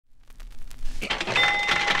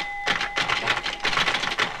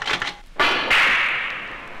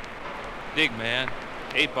big man,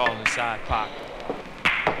 8-ball in the side pocket.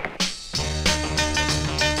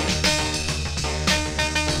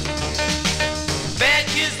 Bad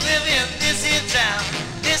kids live in this here town.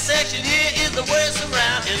 This section here is the worst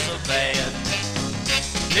around. It's a bad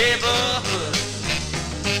neighborhood.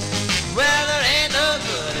 Well, there ain't no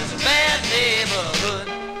good. It's a bad neighborhood.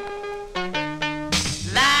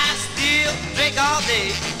 Lie, steal, drink all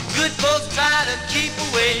day. Good folks try to keep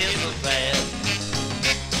away. It's a bad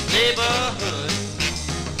neighborhood.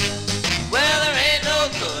 Well, there ain't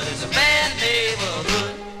no good. It's a bad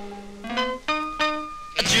neighborhood.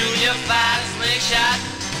 A junior fired a slingshot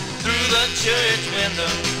through the church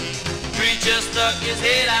window. Preacher stuck his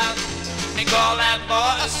head out and called that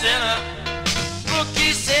boy a sinner.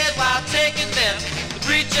 Bookie said while taking death, the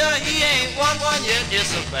preacher, he ain't won one yet.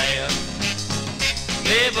 It's a bad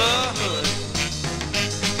neighborhood.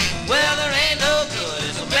 Well, there ain't no good.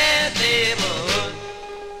 It's a bad neighborhood.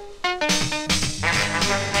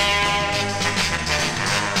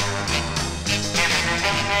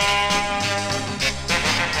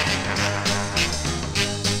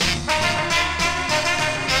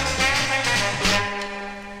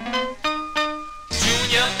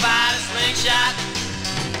 Junior fired a slingshot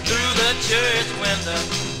through the church window.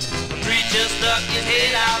 The preacher stuck his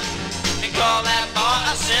head out and called that boy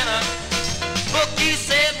a sinner. Bookie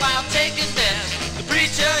said while taking death, the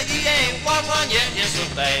preacher, he ain't won one yet. It's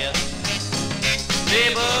a bad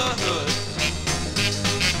neighborhood.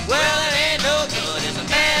 Well,